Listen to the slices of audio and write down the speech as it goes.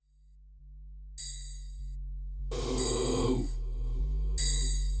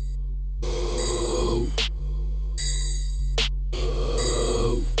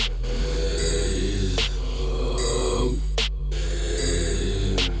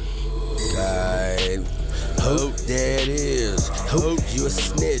there it is. Hoot, you a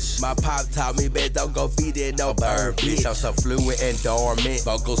snitch. My pop taught me, man, don't go feed it no bird, bitch. I'm so fluent and dormant.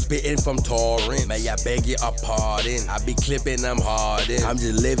 Vocal spitting from torrent. May I beg your pardon? I be clipping, I'm hardened. I'm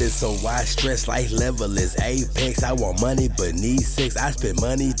just living so wide stress, life level is apex. I want money but need sex. I spend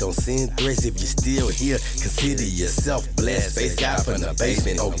money, don't send threats. If you still here, consider yourself blessed. Face God from the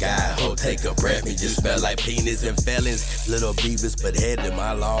basement. Oh God, ho, take a breath. Me just smell like penis and felons. Little beavers, but head in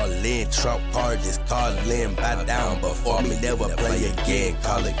my law. Lynn Trump card, this call Lynn by down before me. Never play again.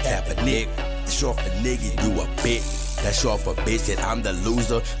 Call it Kaepernick. Short for nigga, you a bitch. That's short for bitch, and I'm the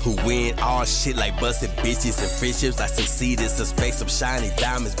loser who win all shit like busted bitches and friendships. I succeeded, suspect some shiny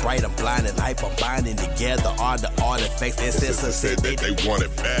diamonds, bright, I'm blind and hype, I'm binding together all the artifacts. Ancestors said that they want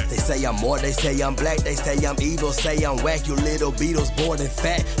it back. They say I'm more, they say I'm black, they say I'm evil, say I'm whack, you little Beatles, born and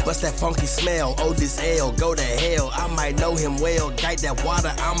fat. Bust that funky smell, oh this L, go to hell, I might know him well. Dike that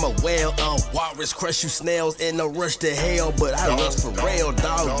water, I'm a whale, walrus crush you snails in no rush to hell, but I lust for real,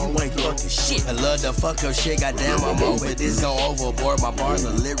 dog, you ain't fucking shit. I love the fuck up shit, goddamn, I'm over this, go overboard. My bars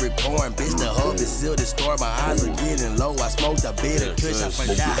are lyric porn. Bitch, the hub is sealed in store. My eyes are getting low. I smoked a bit of kush. I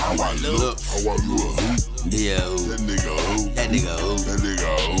forgot how I look. How you a hoot? Yeah, that nigga who? That nigga who? That nigga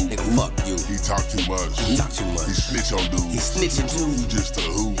who? Nigga, fuck you. He talk too much. He talk too much. He snitch on dudes. He snitching too. He just a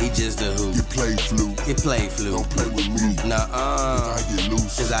who? He just a who? He play flute. He play flute. Don't play with me. Nuh-uh. Cause I get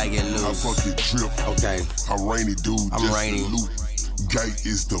loose. Cause I get loose. I fucking trip. Okay. I'm rainy dude. I'm just rainy. Loot. Gate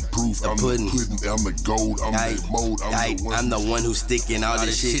is the proof. I'm pudding. The pudding. I'm the gold. I'm the mold. I'm the one who's sticking all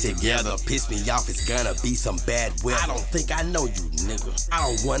this shit together. Piss me off, it's gonna be some bad weather. I don't think I know you, nigga. I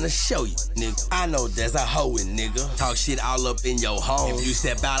don't wanna show you, nigga. I know there's a hoe in, nigga. Talk shit all up in your home. If you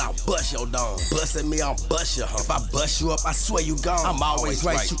step out, I'll bust your dome. Bustin' me, I'll bust your home. If I bust you up, I swear you gone. I'm always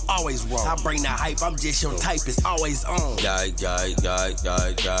right, you always wrong. I bring the hype, I'm just your type, it's always on.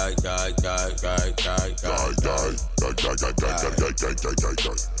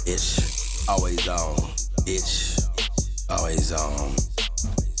 It's always on. It's always on.